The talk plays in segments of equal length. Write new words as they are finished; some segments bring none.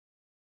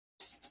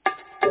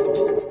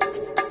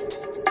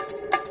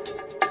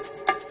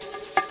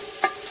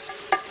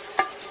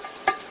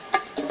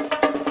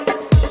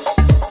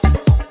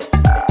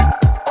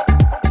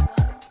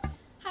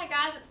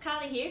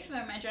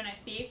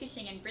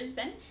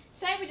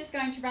Today we're just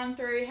going to run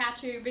through how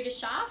to rig a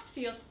shaft for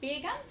your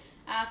spear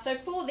gun. So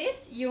for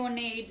this you'll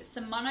need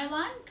some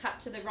monoline cut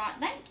to the right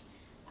length,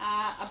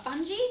 a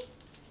bungee,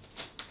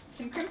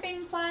 some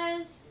crimping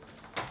pliers,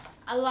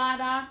 a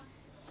lighter,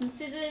 some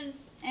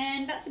scissors,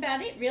 and that's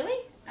about it really.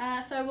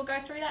 So we'll go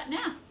through that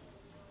now.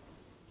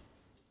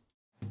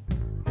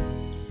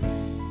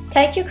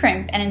 Take your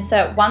crimp and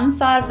insert one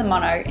side of the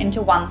mono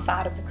into one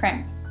side of the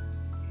crimp.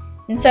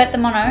 Insert the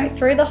mono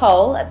through the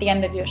hole at the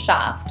end of your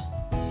shaft.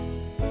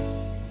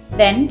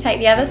 Then take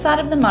the other side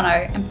of the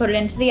mono and put it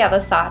into the other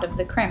side of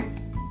the crimp.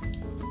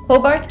 Pull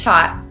both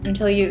tight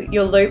until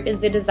your loop is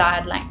the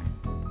desired length.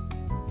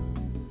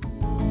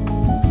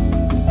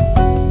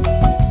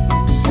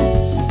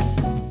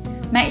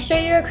 Make sure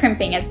you are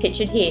crimping as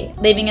pictured here,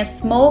 leaving a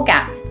small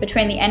gap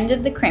between the end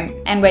of the crimp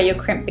and where your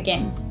crimp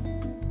begins.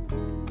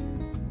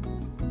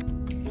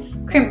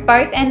 Crimp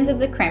both ends of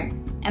the crimp,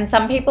 and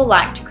some people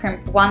like to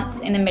crimp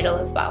once in the middle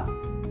as well.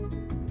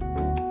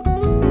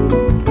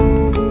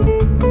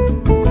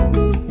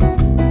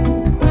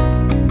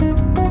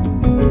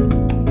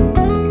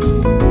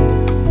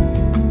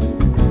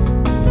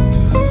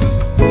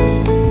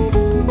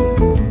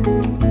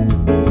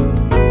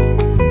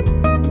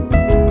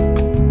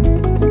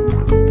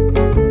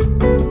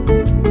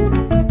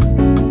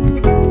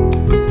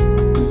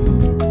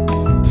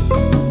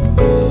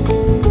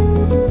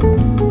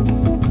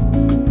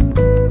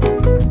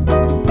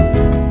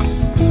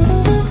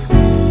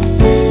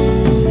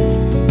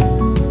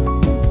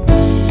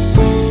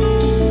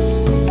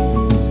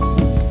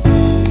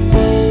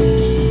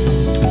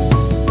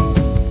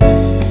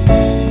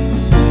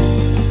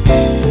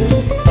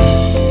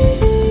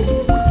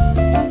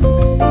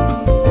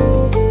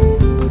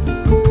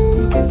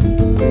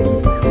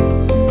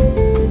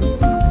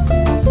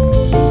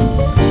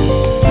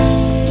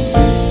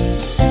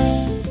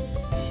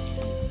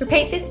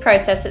 Repeat this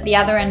process at the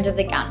other end of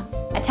the gun,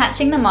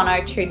 attaching the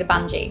mono to the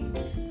bungee.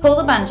 Pull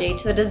the bungee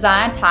to the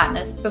desired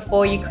tightness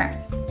before you crimp.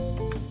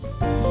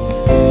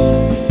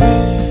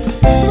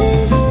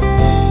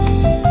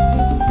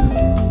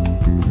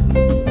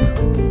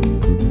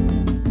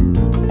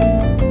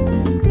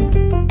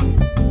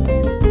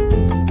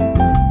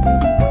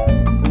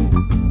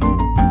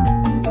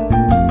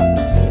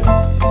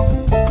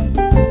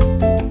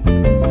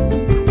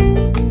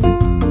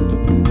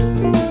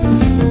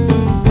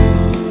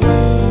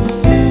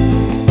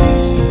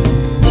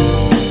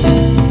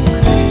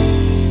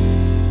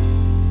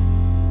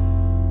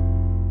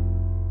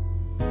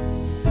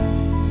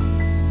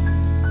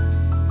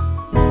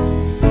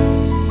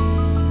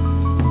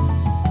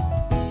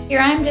 Here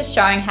I am just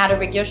showing how to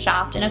rig your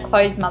shaft in a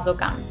closed muzzle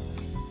gun.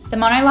 The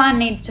monoline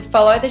needs to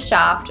follow the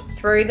shaft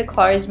through the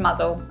closed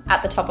muzzle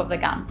at the top of the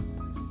gun.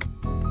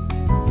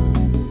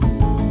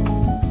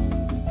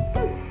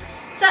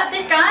 So that's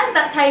it guys,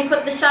 that's how you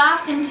put the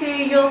shaft into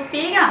your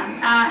spear gun.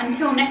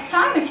 Until next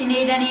time, if you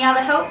need any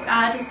other help,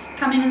 just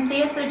come in and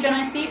see us at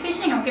Adreno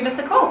Spearfishing or give us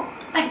a call.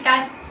 Thanks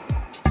guys.